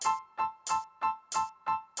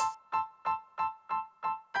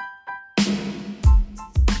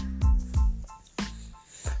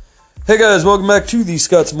Hey guys, welcome back to the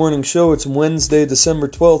Scott's Morning Show. It's Wednesday, December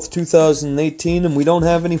 12th, 2018, and we don't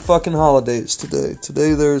have any fucking holidays today.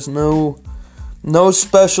 Today there's no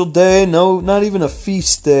special day, not even a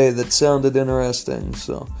feast day that sounded interesting,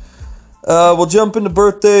 so. We'll jump into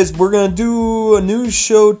birthdays. We're gonna do a news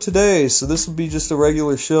show today, so this will be just a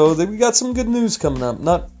regular show. We got some good news coming up.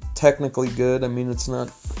 Not technically good, I mean it's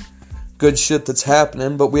not good shit that's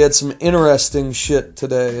happening, but we had some interesting shit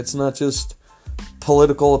today. It's not just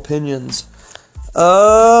political opinions.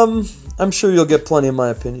 I'm sure you'll get plenty of my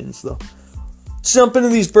opinions, though. Let's jump into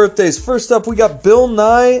these birthdays. First up, we got Bill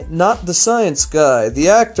Nye, Not the Science Guy, the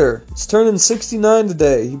actor. He's turning 69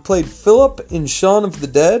 today. He played Philip in Shaun of the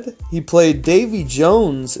Dead. He played Davy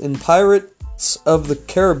Jones in Pirates of the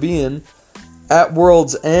Caribbean at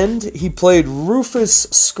World's End. He played Rufus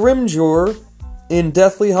Scrimgeour in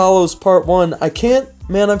Deathly Hallows Part 1. I've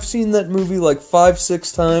seen that movie like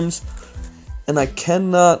 5-6 times, and I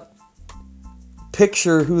cannot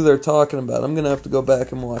picture who they're talking about. I'm going to have to go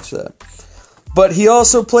back and watch that. But he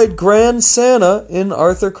also played Grand Santa in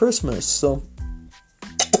Arthur Christmas, so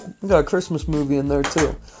we got a Christmas movie in there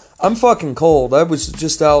too. I'm fucking cold. I was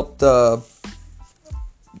just out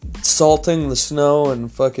salting the snow, and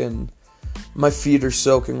fucking my feet are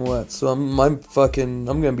soaking wet. So I'm going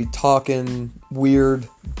to be talking weird,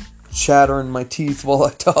 chattering my teeth while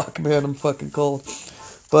I talk, man. I'm fucking cold.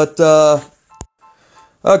 But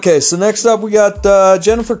okay, so next up we got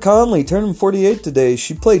Jennifer Connelly, turning 48 today.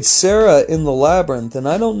 She played Sarah in The Labyrinth, and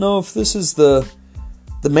I don't know if this is the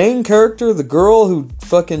main character, the girl who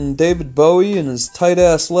fucking David Bowie in his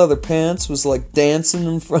tight-ass leather pants was like dancing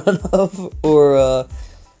in front of, or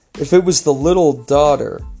if it was the little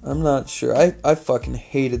daughter. I'm not sure. I fucking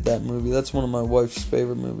hated that movie. That's one of my wife's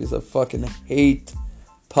favorite movies. I fucking hate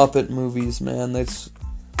puppet movies, man. I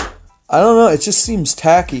don't know, it just seems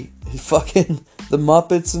tacky. Fucking the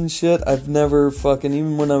Muppets and shit, I've never fucking,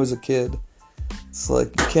 even when I was a kid. It's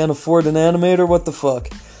like, you can't afford an animator? What the fuck?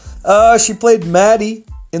 She played Maddie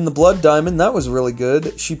in The Blood Diamond. That was really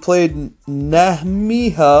good. She played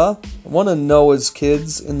Nahmiha, one of Noah's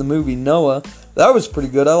kids in the movie Noah. That was pretty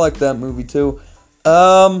good. I liked that movie too.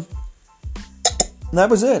 That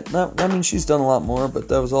was it. She's done a lot more, but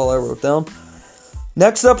that was all I wrote down.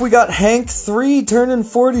 Next up, we got Hank 3 turning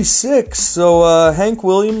 46. So, Hank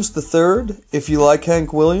Williams III. If you like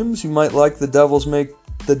Hank Williams, you might like The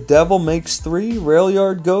Devil Makes 3, Rail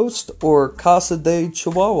Yard Ghost, or Casa de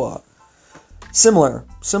Chihuahua. Similar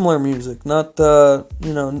music. Not,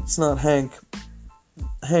 it's not Hank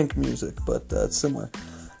music, but it's similar.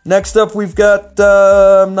 Next up, we've got,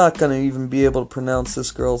 I'm not going to even be able to pronounce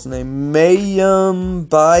this girl's name. Mayim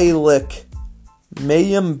Bialik.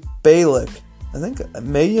 I think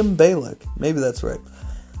Mayim Bialik. Maybe that's right.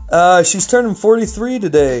 She's turning 43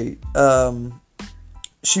 today.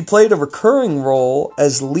 She played a recurring role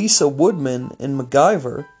as Lisa Woodman in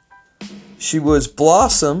MacGyver. She was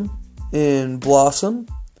Blossom in Blossom.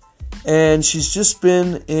 And she's just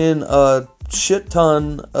been in a shit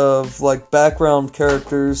ton of like background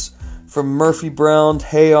characters from Murphy Brown,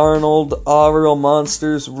 Hey Arnold, All Real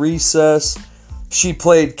Monsters, Recess. She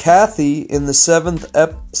played Kathy in the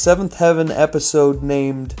Seventh Heaven episode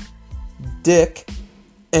named Dick,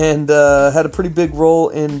 and had a pretty big role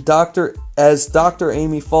in Dr.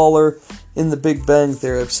 Amy Fowler in The Big Bang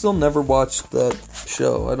Theory. I've still never watched that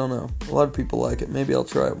show. I don't know. A lot of people like it. Maybe I'll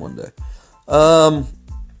try it one day.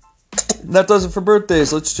 That does it for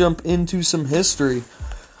birthdays. Let's jump into some history.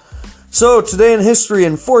 So, today in history,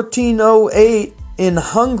 in 1408, in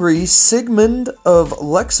Hungary, Sigmund of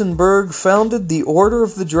Luxembourg founded the Order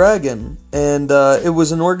of the Dragon, and it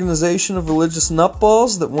was an organization of religious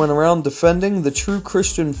nutballs that went around defending the true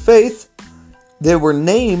Christian faith. They were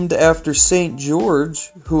named after St.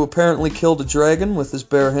 George, who apparently killed a dragon with his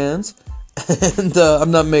bare hands, and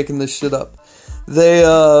I'm not making this shit up. They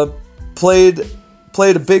played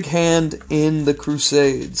a big hand in the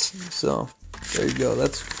Crusades, so there you go.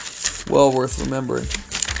 That's well worth remembering.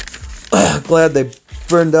 Glad they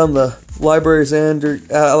burned down the libraries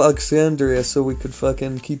Alexandria so we could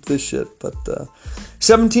fucking keep this shit. But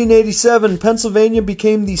 1787, Pennsylvania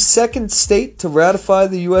became the second state to ratify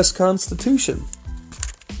the U.S. Constitution.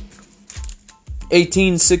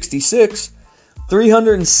 1866,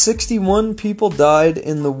 361 people died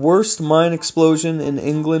in the worst mine explosion in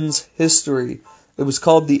England's history. It was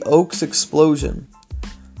called the Oaks Explosion.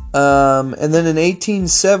 And then in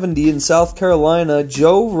 1870, in South Carolina,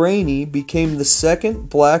 Joe Rainey became the second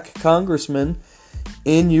black congressman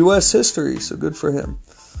in U.S. history, so good for him.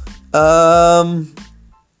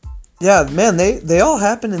 Yeah, man, they all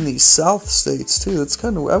happen in these South states, too. It's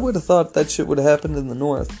kind of, I would have thought that shit would have happened in the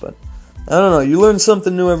North, but I don't know. You learn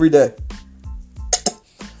something new every day.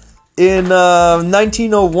 In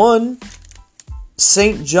 1901,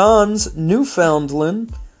 St. John's,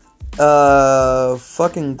 Newfoundland,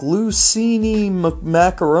 fucking Glucini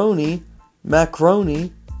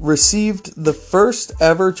Macroni received the first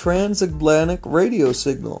ever transatlantic radio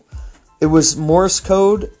signal. It was Morse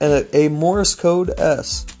code and a Morse code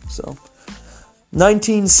S. So,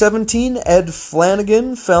 1917, Ed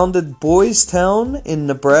Flanagan founded Boys Town in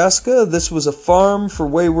Nebraska. This was a farm for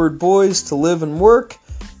wayward boys to live and work.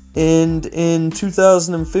 And in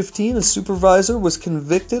 2015, a supervisor was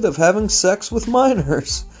convicted of having sex with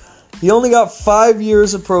minors. He only got 5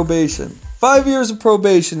 years of probation. 5 years of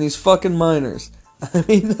probation, these fucking minors. I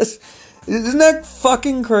mean, isn't that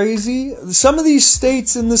fucking crazy? Some of these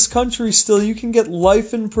states in this country still, you can get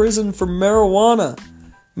life in prison for marijuana.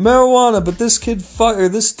 But this dude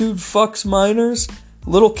fucks minors,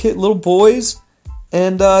 little boys,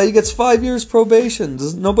 and he gets 5 years probation.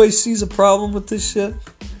 Nobody sees a problem with this shit?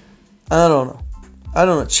 I don't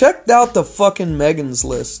know. Check out the fucking Megan's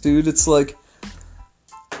List, dude. It's like,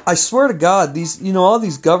 I swear to God, all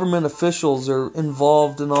these government officials are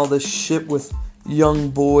involved in all this shit with young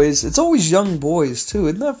boys. It's always young boys, too.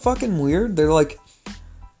 Isn't that fucking weird? They're like,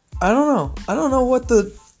 I don't know. I don't know what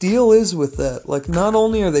the deal is with that. Like, not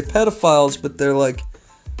only are they pedophiles, but they're like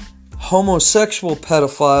homosexual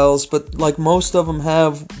pedophiles, but like most of them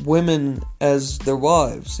have women as their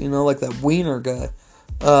wives, like that Wiener guy.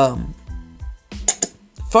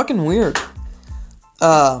 Fucking weird.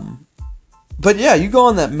 But yeah, you go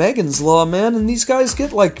on that Megan's Law, man, and these guys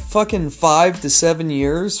get like fucking 5 to 7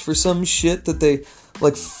 years for some shit that they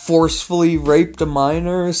like forcefully raped a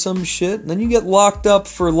minor or some shit, and then you get locked up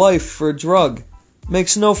for life for a drug.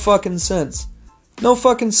 Makes no fucking sense. No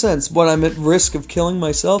fucking sense. When I'm at risk of killing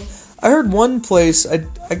myself. I heard one place, I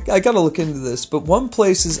gotta look into this, but one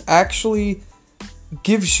place is actually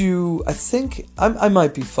gives you, I think, I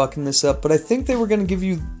might be fucking this up, but I think they were going to give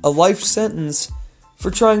you a life sentence for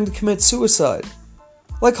trying to commit suicide.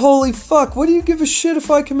 Like, holy fuck, what do you give a shit if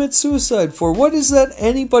I commit suicide for? What is that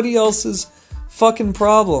anybody else's fucking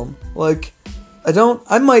problem? Like,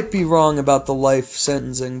 I might be wrong about the life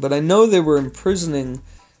sentencing, but I know they were imprisoning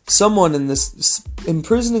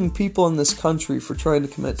people in this country for trying to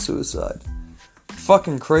commit suicide.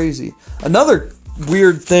 Fucking crazy. Another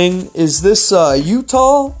weird thing is this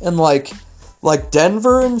Utah and like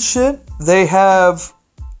Denver and shit, they have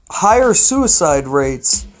higher suicide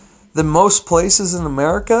rates than most places in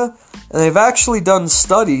America, and they've actually done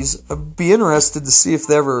studies. I'd be interested to see if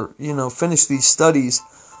they ever finish these studies,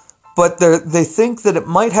 but they think that it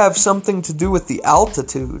might have something to do with the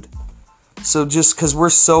altitude. So just because we're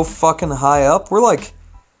so fucking high up, we're like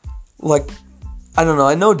I don't know,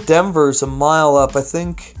 I know Denver's a mile up, I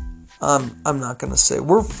think. I'm not going to say.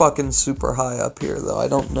 We're fucking super high up here, though. I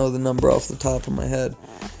don't know the number off the top of my head.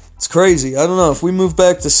 It's crazy. I don't know. If we move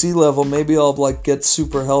back to sea level, maybe I'll, get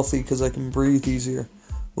super healthy because I can breathe easier.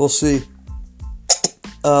 We'll see.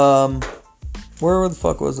 Where the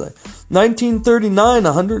fuck was I? 1939,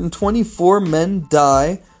 124 men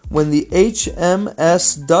die when the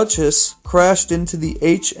HMS Duchess crashed into the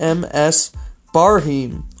HMS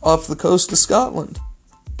Barham off the coast of Scotland.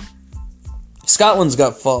 Scotland's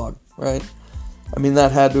got fog, right? I mean,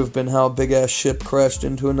 that had to have been how a big-ass ship crashed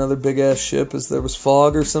into another big-ass ship, as there was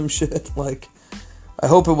fog or some shit. I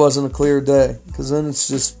hope it wasn't a clear day, because then it's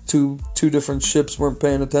just two different ships weren't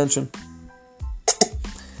paying attention.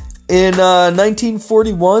 In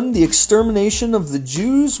 1941, the extermination of the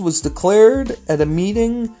Jews was declared at a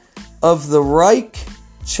meeting of the Reich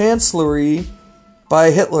Chancellery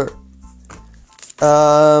by Hitler.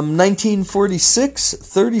 1946,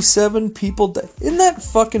 37 people died. Isn't that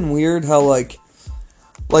fucking weird how,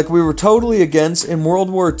 we were totally against, in World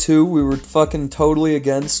War II, we were fucking totally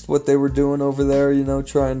against what they were doing over there,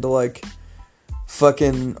 trying to,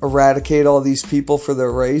 fucking eradicate all these people for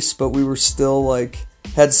their race, but we were still,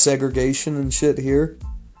 had segregation and shit here.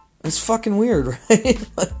 It's fucking weird, right?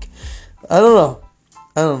 I don't know.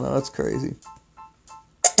 It's crazy.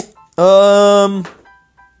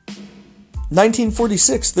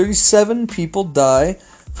 1946, 37 people die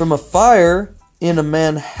from a fire in a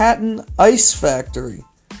Manhattan ice factory.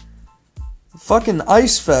 Fucking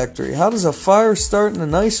ice factory. How does a fire start in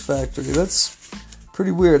an ice factory? That's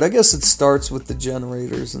pretty weird. I guess it starts with the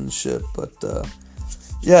generators and shit, but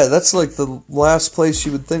yeah, that's the last place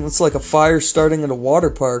you would think. It's like a fire starting at a water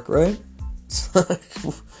park, right?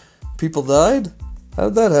 People died? How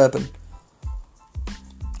did that happen?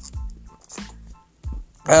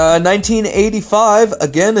 1985,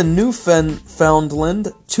 again in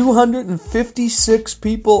Newfoundland, 256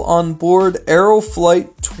 people on board Aeroflight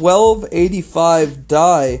 1285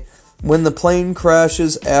 die when the plane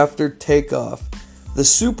crashes after takeoff. The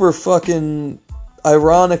super fucking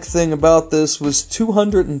ironic thing about this was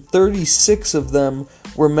 236 of them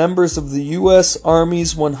were members of the U.S.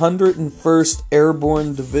 Army's 101st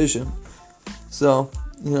Airborne Division. So,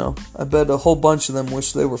 you know, I bet a whole bunch of them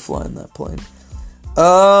wish they were flying that plane.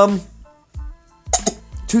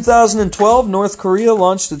 2012, North Korea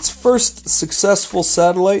launched its first successful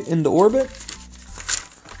satellite into orbit.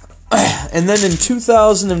 And then in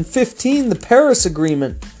 2015, the Paris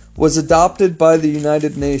Agreement was adopted by the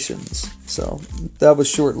United Nations. So, that was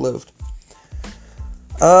short-lived.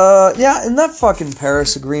 Yeah, and that fucking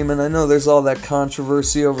Paris Agreement, I know there's all that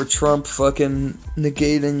controversy over Trump fucking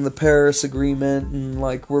negating the Paris Agreement and,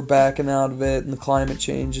 like, we're backing out of it and the climate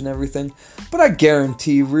change and everything. But I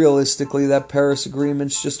guarantee, realistically, that Paris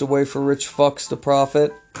Agreement's just a way for rich fucks to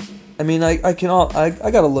profit. I mean, I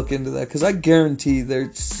gotta look into that, because I guarantee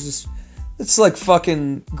it's like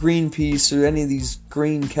fucking Greenpeace or any of these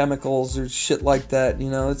green chemicals or shit like that,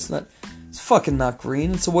 you know, it's fucking not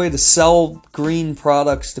green. It's a way to sell green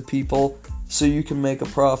products to people so you can make a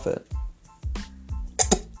profit.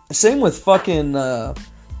 Same with fucking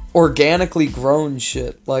organically grown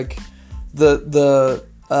shit. Like the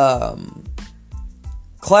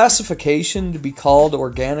classification to be called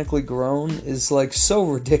organically grown is like so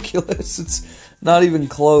ridiculous. It's not even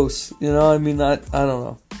close. You know, I mean, I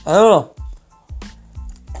don't know.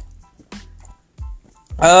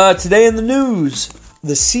 Today in the news,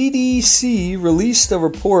 the CDC released a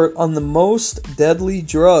report on the most deadly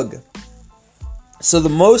drug. So the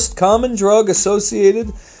most common drug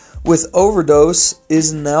associated with overdose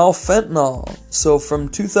is now fentanyl. So from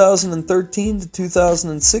 2013 to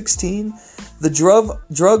 2016, the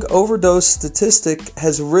drug overdose statistic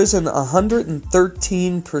has risen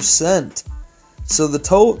 113%. So the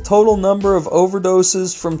total number of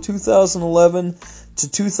overdoses from 2011 to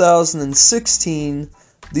 2016,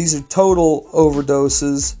 these are total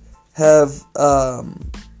overdoses, has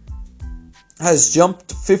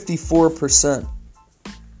jumped 54%.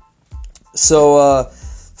 So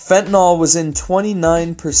fentanyl was in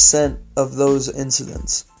 29% of those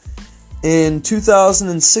incidents. In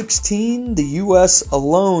 2016, the U.S.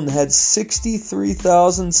 alone had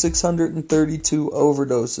 63,632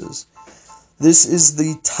 overdoses. This is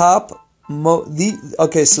the top so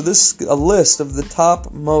this is a list of the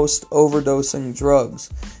top most overdosing drugs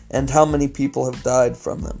and how many people have died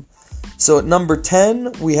from them. So at number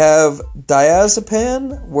 10, we have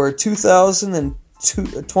diazepam, where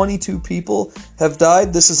 2,022 people have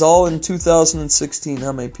died. This is all in 2016,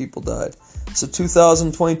 how many people died. So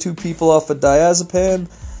 2,022 people off of diazepam,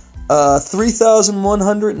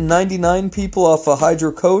 3,199 people off of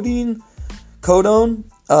hydrocodone,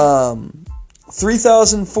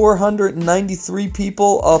 3,493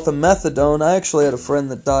 people off of methadone. I actually had a friend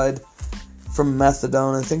that died from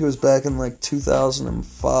methadone. I think it was back in like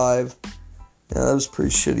 2005. Yeah, that was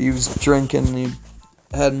pretty shitty. He was drinking and he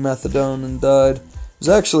had methadone and died. It was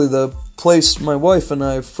actually the place my wife and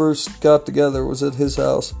I first got together, was at his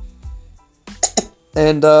house.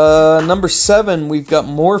 And number 7, we've got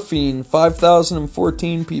morphine.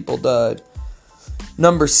 5,014 people died.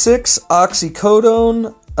 Number 6,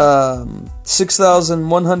 oxycodone.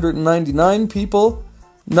 6,199 people.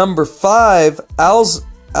 Number 5,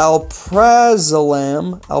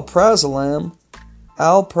 alprazolam.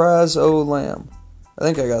 I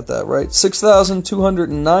think I got that right.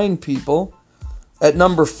 6,209 people. At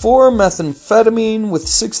number 4, methamphetamine with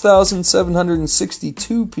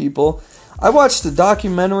 6,762 people. I watched a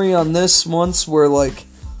documentary on this once where, like,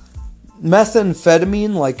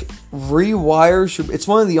 methamphetamine, like, rewires your... It's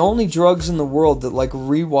one of the only drugs in the world that, like,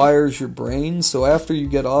 rewires your brain. So after you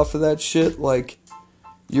get off of that shit, like,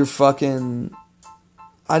 you're fucking...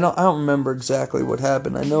 I don't remember exactly what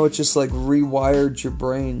happened. I know it just, like, rewired your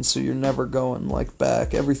brain so you're never going, like,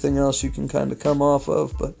 back. Everything else you can kind of come off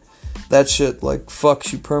of, but that shit, like,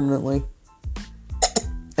 fucks you permanently.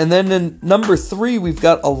 And then in number 3, we've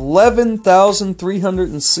got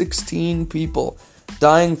 11,316 people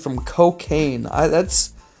dying from cocaine.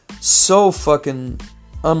 That's so fucking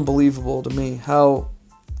unbelievable to me, how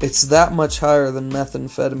it's that much higher than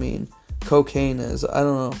methamphetamine. Cocaine is. I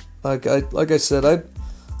don't know. Like I said,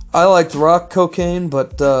 I liked rock cocaine,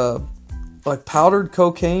 but like powdered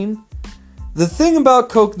cocaine. The thing about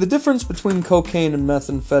the difference between cocaine and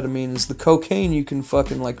methamphetamine is the cocaine you can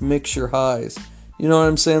fucking like mix your highs. You know what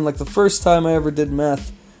I'm saying? Like the first time I ever did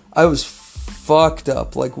meth, I was fucked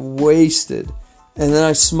up, like wasted. And then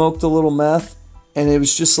I smoked a little meth, and it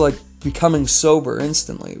was just like becoming sober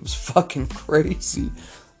instantly. It was fucking crazy.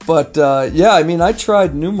 But yeah, I mean, I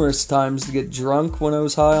tried numerous times to get drunk when I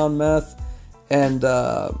was high on meth, and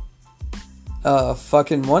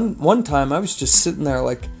fucking one time I was just sitting there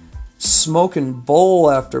like smoking bowl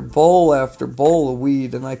after bowl after bowl of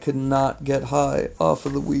weed, and I could not get high off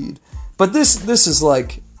of the weed. But this is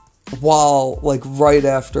like right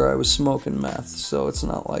after I was smoking meth, so it's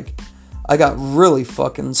not like I got really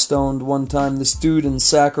fucking stoned one time. This dude in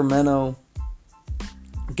Sacramento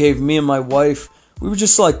gave me and my wife, we were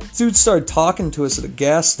just like, dude started talking to us at a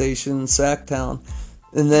gas station in Sacktown,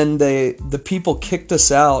 and then the people kicked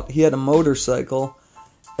us out. He had a motorcycle,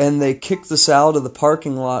 and they kicked us out of the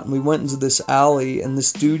parking lot, and we went into this alley, and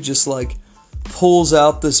this dude just like pulls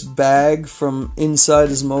out this bag from inside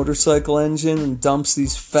his motorcycle engine and dumps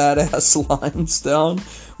these fat ass lines down.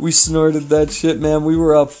 We snorted that shit, man. We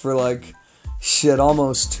were up for like shit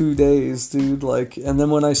almost 2 days, dude. Like, and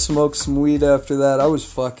then when I smoked some weed after that, I was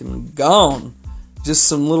fucking gone. Just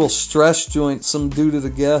some little stress joint some dude at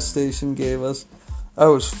the gas station gave us. I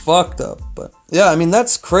was fucked up. But yeah, I mean,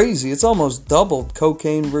 that's crazy. It's almost doubled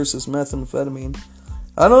cocaine versus methamphetamine.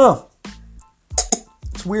 I don't know.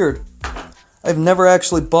 It's weird. I've never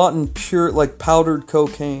actually bought in pure, like, powdered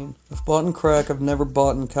cocaine. I've bought in crack. I've never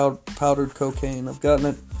bought in powdered cocaine. I've gotten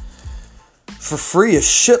it for free a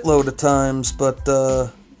shitload of times. But,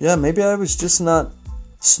 yeah, maybe I was just not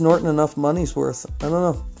snorting enough money's worth. I don't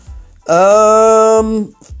know.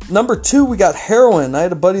 Number 2, we got heroin. I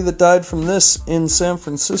had a buddy that died from this in San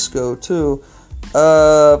Francisco, too.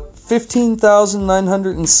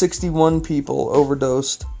 15,961 people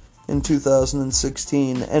overdosed in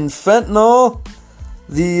 2016. And fentanyl,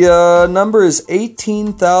 the number is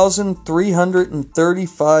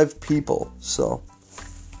 18,335 people. So,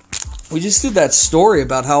 we just did that story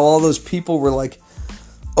about how all those people were, like,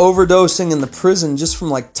 overdosing in the prison just from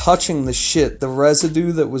like touching the shit, the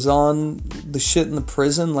residue that was on the shit in the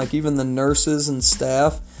prison. Like even the nurses and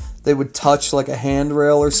staff, they would touch like a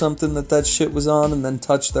handrail or something that shit was on, and then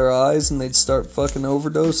touch their eyes, and they'd start fucking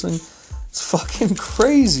overdosing. It's fucking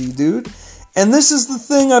crazy, dude. And this is the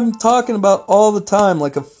thing I'm talking about all the time,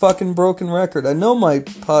 like a fucking broken record. I know my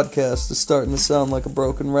podcast is starting to sound like a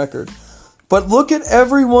broken record, but look at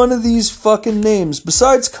every one of these fucking names.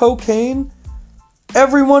 Besides cocaine,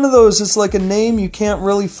 every one of those is like a name you can't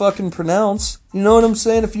really fucking pronounce. You know what I'm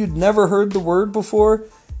saying? If you'd never heard the word before,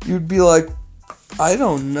 you'd be like, I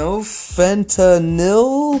don't know,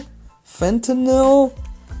 fentanyl,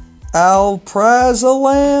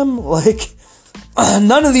 alprazolam. Like,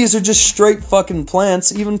 none of these are just straight fucking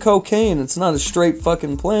plants. Even cocaine, it's not a straight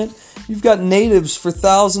fucking plant. You've got natives for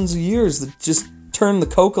thousands of years that just turn the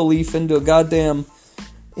coca leaf into a goddamn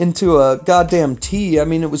tea. I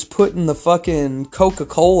mean, it was put in the fucking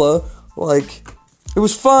Coca-Cola. Like, it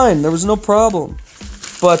was fine. There was no problem.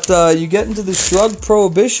 But you get into this drug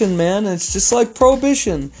prohibition, man, and it's just like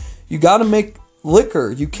prohibition. You gotta make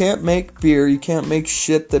liquor. You can't make beer. You can't make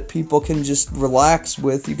shit that people can just relax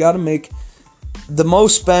with. You gotta make the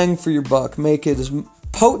most bang for your buck. Make it as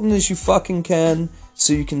potent as you fucking can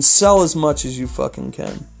so you can sell as much as you fucking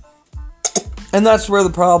can. And that's where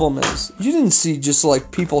the problem is. You didn't see just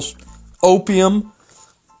like people's opium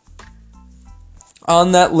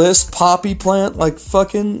on that list, poppy plant, like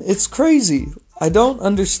fucking, it's crazy. I don't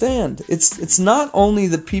understand. It's not only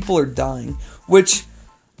that people are dying, which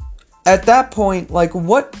at that point, like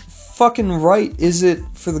what fucking right is it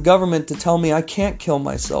for the government to tell me I can't kill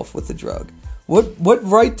myself with a drug? What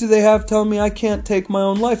right do they have telling me I can't take my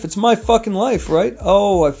own life? It's my fucking life, right?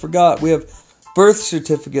 Oh, I forgot. We have birth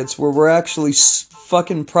certificates where we're actually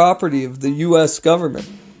fucking property of the U.S. government.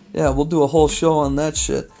 Yeah, we'll do a whole show on that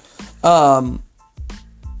shit.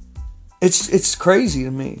 It's crazy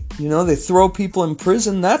to me. You know, they throw people in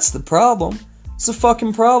prison. That's the problem. It's the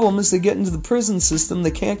fucking problem is they get into the prison system.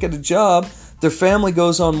 They can't get a job. Their family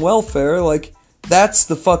goes on welfare. Like, that's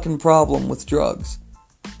the fucking problem with drugs.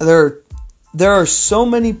 There are so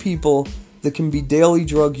many people that can be daily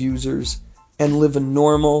drug users and live a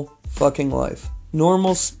normal fucking life.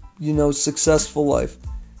 Normal, you know, successful life.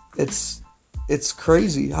 It's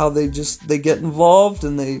crazy how they get involved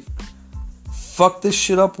and they fuck this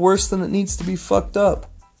shit up worse than it needs to be fucked up.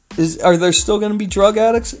 Are there still going to be drug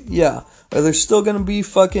addicts? Yeah. Are there still going to be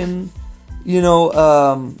fucking, you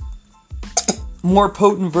know, more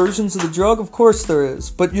potent versions of the drug? Of course there is.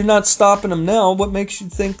 But you're not stopping them now. What makes you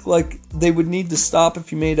think, like, they would need to stop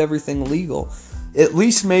if you made everything legal? At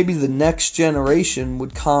least maybe the next generation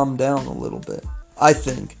would calm down a little bit. I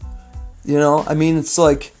think. You know? I mean, it's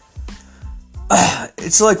like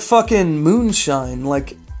fucking moonshine.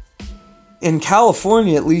 Like, in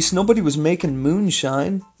California, at least, nobody was making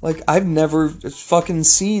moonshine. Like, I've never fucking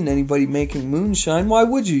seen anybody making moonshine. Why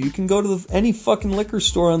would you? You can go to any fucking liquor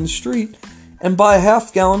store on the street and buy a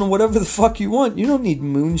half gallon of whatever the fuck you want. You don't need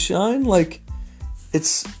moonshine. Like,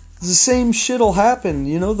 it's the same shit'll happen.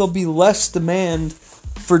 You know, there'll be less demand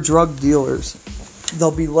for drug dealers.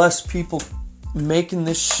 There'll be less people making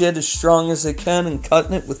this shit as strong as they can and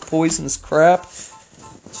cutting it with poisonous crap.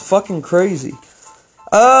 It's fucking crazy.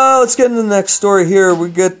 Let's get into the next story here.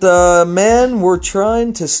 We get, man, we're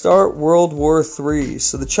trying to start World War III.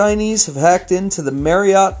 So the Chinese have hacked into the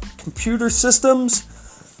Marriott computer systems.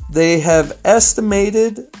 They have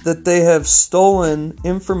estimated that they have stolen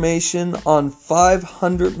information on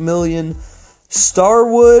 500 million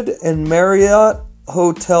Starwood and Marriott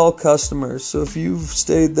hotel customers. So if you've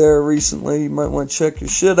stayed there recently, you might want to check your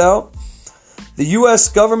shit out. The U.S.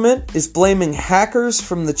 government is blaming hackers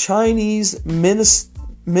from the Chinese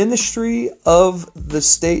Ministry of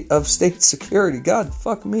State Security. God,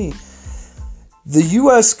 fuck me. The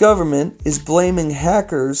U.S. government is blaming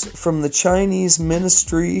hackers from the Chinese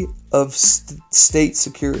Ministry of State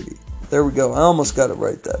Security. There we go. I almost got it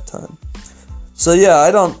right that time. So yeah,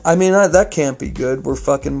 that can't be good. We're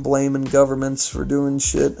fucking blaming governments for doing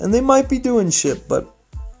shit. And they might be doing shit, but,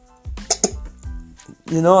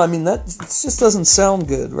 you know, I mean, that just doesn't sound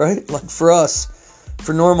good, right? Like, for us,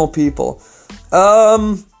 for normal people.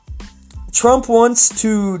 Trump wants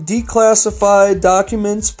to declassify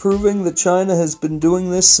documents proving that China has been doing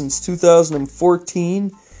this since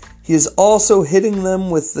 2014. He is also hitting them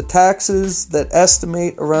with the taxes that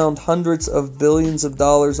estimate around hundreds of billions of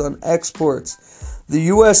dollars on exports. The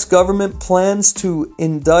U.S. government plans to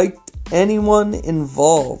indict anyone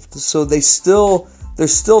involved. So they're still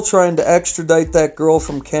trying to extradite that girl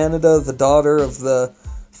from Canada, the daughter of the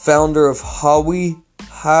founder of Huawei,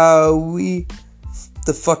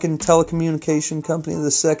 the fucking telecommunication company, the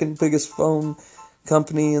second biggest phone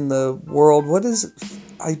company in the world. What is it?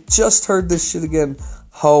 I just heard this shit again.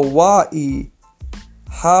 Huawei.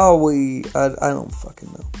 I don't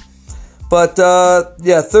fucking know. But,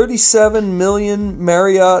 37 million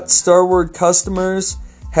Marriott Starwood customers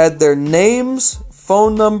had their names,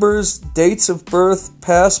 phone numbers, dates of birth,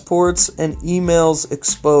 passports, and emails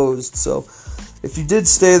exposed. So, if you did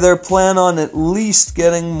stay there, plan on at least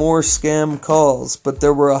getting more scam calls. But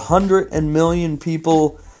there were 100 million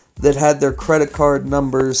people that had their credit card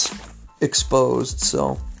numbers exposed.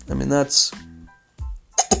 So, I mean, that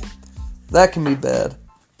can be bad.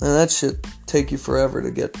 And that should take you forever to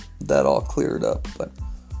get that all cleared up. But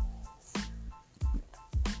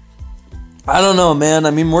I don't know, man.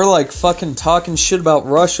 I mean, we're like fucking talking shit about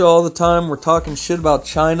Russia all the time. We're talking shit about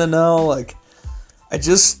China now. Like, it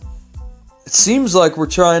seems like we're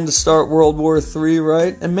trying to start World War III,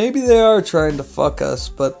 right? And maybe they are trying to fuck us,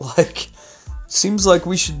 but like, it seems like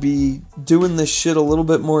we should be doing this shit a little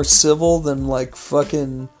bit more civil than like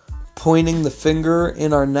fucking pointing the finger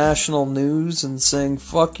in our national news and saying,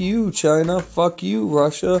 fuck you, China, fuck you,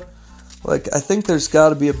 Russia. Like, I think there's got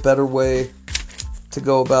to be a better way to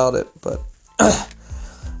go about it, but...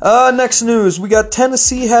 next news, we got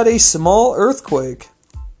Tennessee had a small earthquake.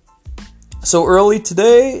 So early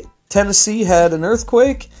today, Tennessee had an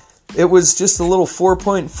earthquake. It was just a little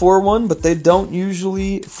 4.41, but they don't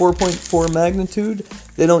usually, 4.4 magnitude,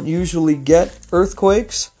 they don't usually get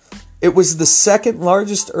earthquakes. It was the second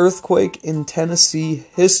largest earthquake in Tennessee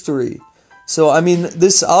history. So, I mean,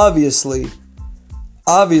 this obviously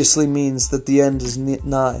means that the end is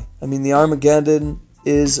nigh. I mean, the Armageddon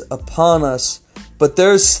is upon us. But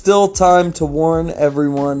there's still time to warn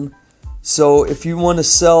everyone. So, if you want to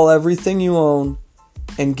sell everything you own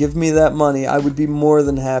and give me that money, I would be more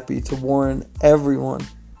than happy to warn everyone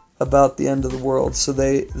about the end of the world. So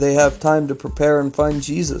they have time to prepare and find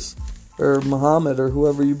Jesus. Or Muhammad, or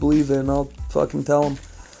whoever you believe in. I'll fucking tell them.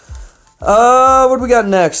 What do we got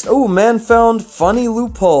next? Oh, man found funny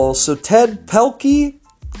loophole. So Ted Pelkey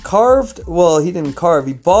he didn't carve.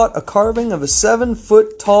 He bought a carving of a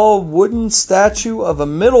 7-foot tall wooden statue of a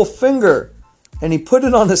middle finger. And he put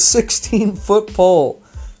it on a 16-foot pole.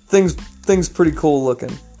 Thing's pretty cool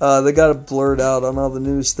looking. They got it blurred out on all the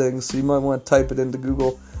news things, so you might want to type it into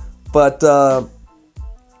Google. But,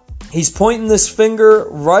 he's pointing this finger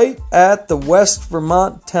right at the West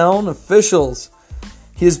Vermont town officials.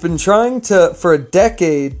 He has been trying for a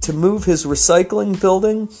decade to move his recycling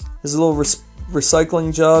building, his little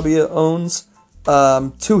recycling job he owns,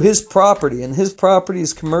 to his property. And his property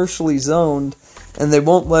is commercially zoned, and they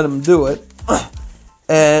won't let him do it.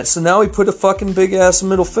 And so now he put a fucking big ass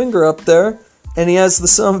middle finger up there, and he has the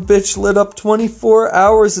son of a bitch lit up 24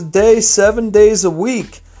 hours a day, 7 days a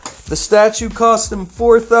week. The statue cost him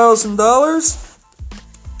 $4,000.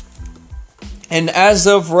 And as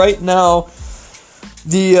of right now,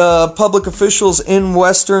 the public officials in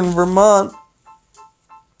Western Vermont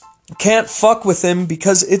can't fuck with him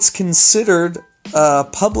because it's considered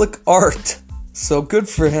public art. So good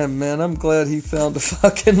for him, man. I'm glad he found a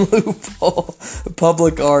fucking loophole.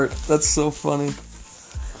 Public art. That's so funny.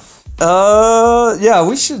 Yeah,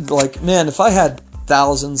 we should, like, man, if I had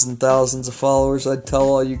thousands and thousands of followers, I'd tell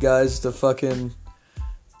all you guys to fucking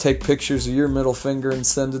take pictures of your middle finger and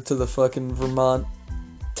send it to the fucking Vermont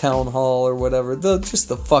town hall or whatever. Just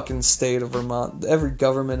the fucking state of Vermont. Every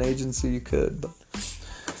government agency you could. But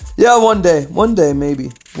yeah, one day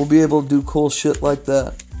maybe we'll be able to do cool shit like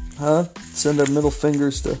that. Huh? Send our middle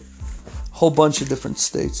fingers to a whole bunch of different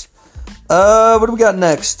states. What do we got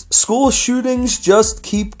next? School shootings just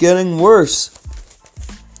keep getting worse.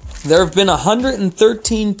 There have been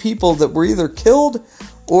 113 people that were either killed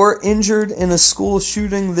or injured in a school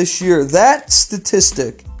shooting this year. That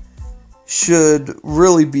statistic should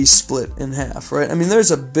really be split in half, right? I mean,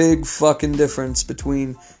 there's a big fucking difference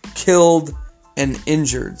between killed and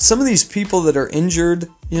injured. Some of these people that are injured,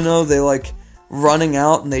 you know, they like running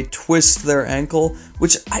out and they twist their ankle,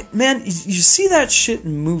 which, man, you see that shit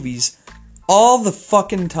in movies all the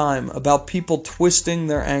fucking time about people twisting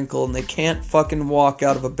their ankle and they can't fucking walk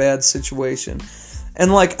out of a bad situation.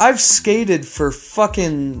 And like, I've skated for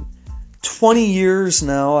fucking 20 years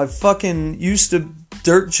now. I've fucking used to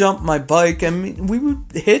dirt jump my bike. I mean, we would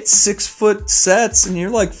hit 6-foot sets and you're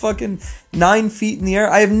like fucking 9 feet in the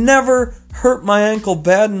air. I have never hurt my ankle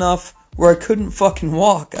bad enough where I couldn't fucking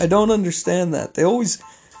walk. I don't understand that. They always,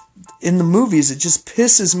 in the movies, it just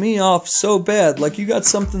pisses me off so bad. Like, you got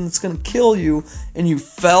something that's gonna kill you and you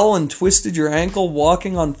fell and twisted your ankle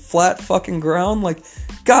walking on flat fucking ground. Like,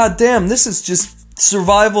 goddamn, this is just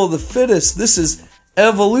survival of the fittest. This is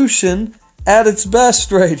evolution at its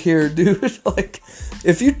best right here, dude. Like,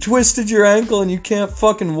 if you twisted your ankle and you can't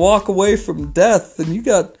fucking walk away from death, then you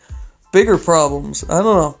got bigger problems. I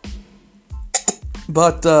don't know.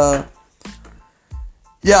 But,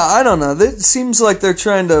 yeah, I don't know. It seems like they're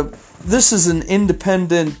trying to... This is an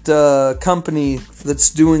independent company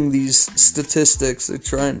that's doing these statistics. They're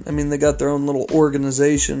trying... I mean, they got their own little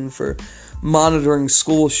organization for monitoring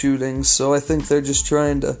school shootings, so I think they're just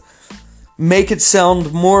trying to make it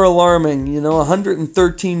sound more alarming. You know,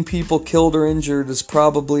 113 people killed or injured is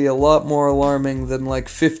probably a lot more alarming than like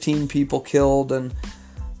 15 people killed and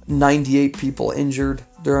 98 people injured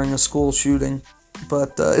during a school shooting.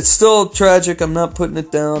 But it's still tragic. I'm not putting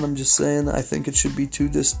it down. I'm just saying I think it should be two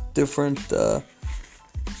different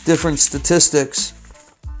statistics.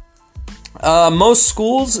 Most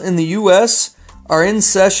schools in the U.S. are in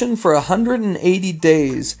session for 180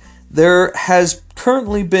 days. There has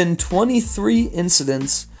currently been 23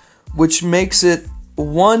 incidents, which makes it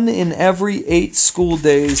 1 in every 8 school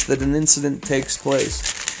days that an incident takes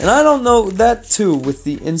place. And I don't know that too with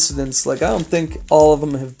the incidents. Like, I don't think all of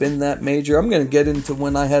them have been that major. I'm going to get into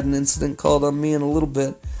when I had an incident called on me in a little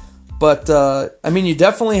bit. But, I mean, you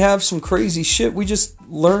definitely have some crazy shit. We just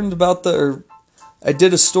learned about I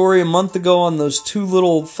did a story a month ago on those 2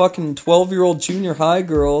 little fucking 12-year-old junior high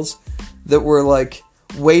girls that were, like,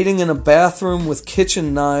 waiting in a bathroom with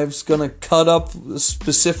kitchen knives, gonna cut up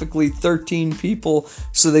specifically 13 people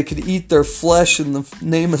so they could eat their flesh in the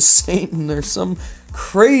name of Satan or some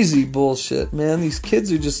crazy bullshit, man. These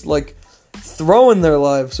kids are just, like, throwing their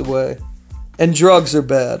lives away. And drugs are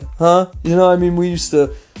bad, huh? You know, I mean, we used to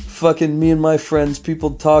fucking, me and my friends,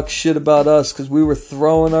 people talk shit about us because we were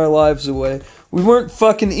throwing our lives away. We weren't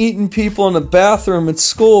fucking eating people in a bathroom at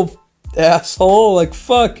school, asshole. Like,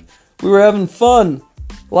 fuck. We were having fun.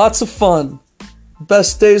 Lots of fun.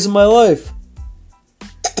 Best days of my life.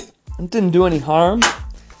 It didn't do any harm.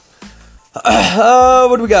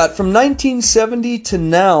 What do we got? From 1970 to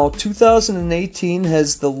now, 2018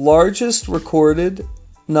 has the largest recorded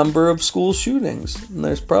number of school shootings. And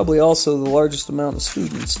there's probably also the largest amount of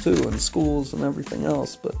students, too, in schools and everything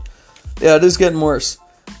else. But, yeah, it is getting worse.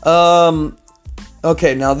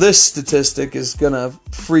 Okay, now this statistic is going to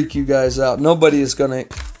freak you guys out. Nobody is going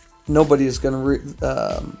to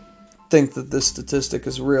think that this statistic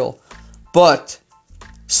is real. But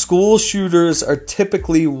school shooters are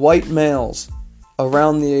typically white males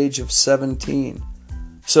around the age of 17.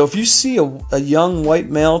 So if you see a young white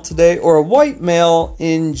male today, or a white male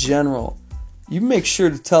in general, you make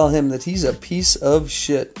sure to tell him that he's a piece of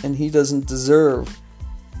shit and he doesn't deserve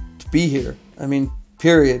to be here. I mean,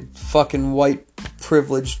 period. Fucking white,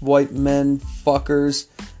 privileged white men, fuckers,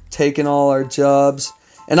 taking all our jobs.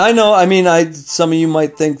 And I know, I mean, some of you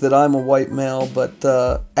might think that I'm a white male,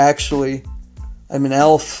 but actually, I'm an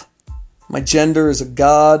elf. My gender is a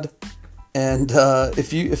god. And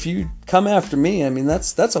if you come after me, I mean,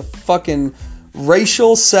 that's a fucking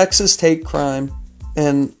racial, sexist hate crime.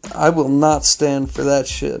 And I will not stand for that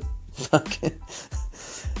shit.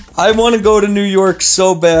 I want to go to New York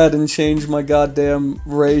so bad and change my goddamn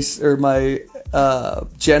race or my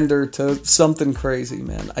gender to something crazy,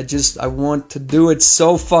 man. I want to do it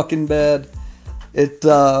so fucking bad.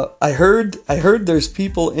 I heard there's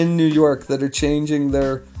people in New York that are changing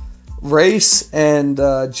their race and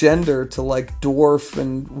gender to like dwarf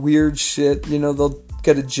and weird shit. You know, they'll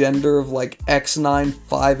get a gender of like X9,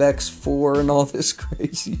 5X4 and all this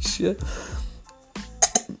crazy shit.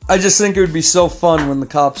 I just think it would be so fun when the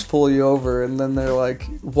cops pull you over and then they're like,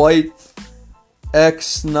 white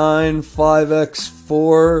X9,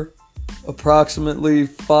 5X4, approximately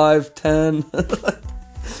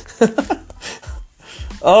 5'10".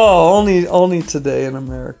 Oh, only today in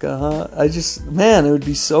America, huh? Man, it would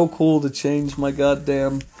be so cool to change my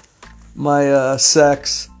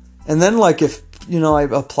sex. And then, like, if, you know, I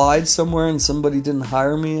applied somewhere and somebody didn't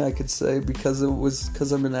hire me, I could say because I'm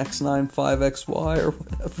an X9, 5XY or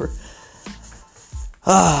whatever.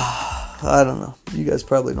 I don't know. You guys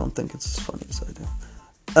probably don't think it's as funny as I do.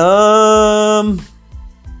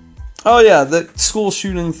 Oh yeah, that school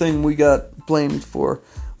shooting thing we got blamed for.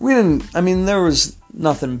 We didn't, I mean, there was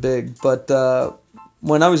nothing big, but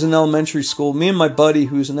when I was in elementary school, me and my buddy,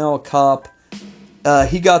 who's now a cop,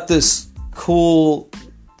 he got this cool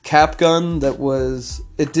cap gun that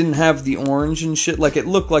it didn't have the orange and shit, like it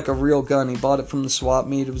looked like a real gun. He bought it from the swap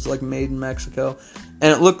meet. It was like made in Mexico,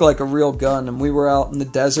 and it looked like a real gun. And we were out in the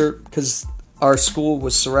desert because our school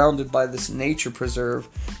was surrounded by this nature preserve,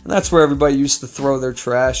 and that's where everybody used to throw their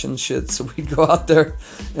trash and shit. So we'd go out there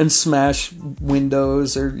and smash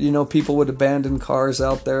windows, or, you know, people would abandon cars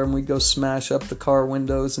out there, and we'd go smash up the car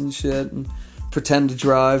windows and shit, and pretend to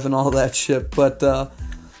drive and all that shit. But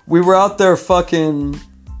we were out there fucking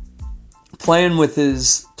playing with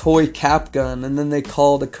his toy cap gun, and then they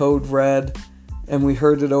called a code red, and we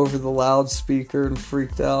heard it over the loudspeaker and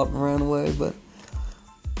freaked out and ran away. But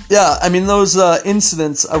yeah, I mean, those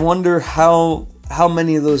incidents, I wonder how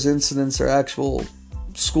many of those incidents are actual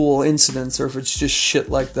school incidents, or if it's just shit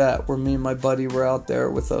like that, where me and my buddy were out there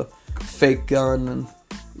with a fake gun and,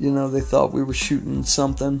 you know, they thought we were shooting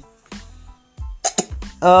something.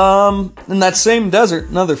 In that same desert,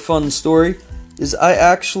 another fun story is I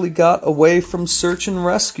actually got away from search and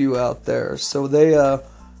rescue out there. So they,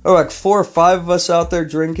 like 4 or 5 of us out there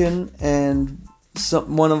drinking, and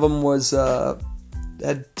one of them was,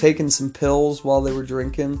 had taken some pills while they were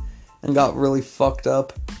drinking and got really fucked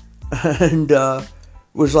up and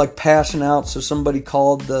was like passing out. So somebody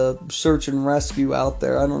called the search and rescue out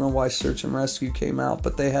there. I don't know why search and rescue came out,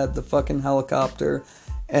 but they had the fucking helicopter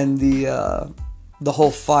and the whole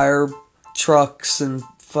fire trucks and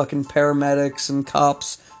fucking paramedics and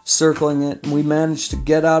cops circling it. And we managed to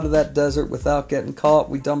get out of that desert without getting caught.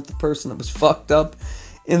 We dumped the person that was fucked up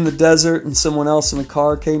in the desert, and someone else in a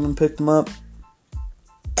car came and picked him up.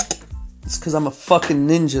 It's because I'm a fucking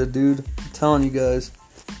ninja, dude. I'm telling you guys.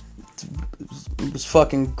 It was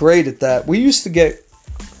fucking great at that. We used to get...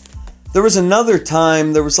 There was another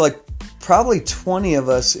time, there was like probably 20 of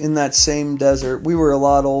us in that same desert. We were a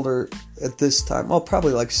lot older at this time. Well,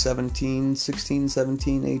 probably like 16,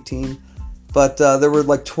 17, 18. But there were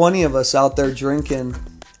like 20 of us out there drinking.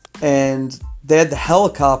 And they had the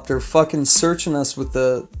helicopter fucking searching us with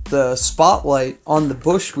the spotlight on the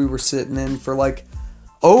bush we were sitting in for like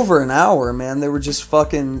over an hour, man. They were just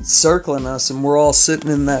fucking circling us, and we're all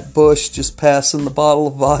sitting in that bush just passing the bottle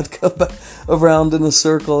of vodka around in a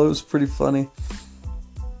circle. It was pretty funny.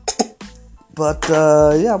 But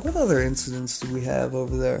yeah, what other incidents do we have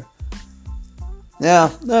over there?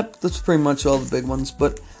 Yeah, that's pretty much all the big ones.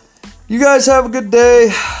 But you guys have a good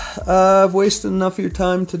day. I've wasted enough of your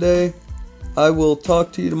time today. I will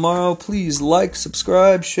talk to you tomorrow. Please like,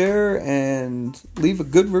 subscribe, share, and leave a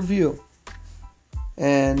good review.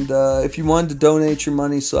 And if you wanted to donate your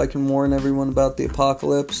money so I can warn everyone about the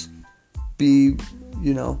apocalypse,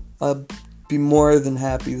 I'd be more than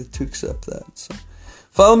happy to accept that. So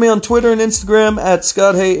follow me on Twitter and Instagram at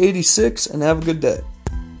ScottHay86, and have a good day.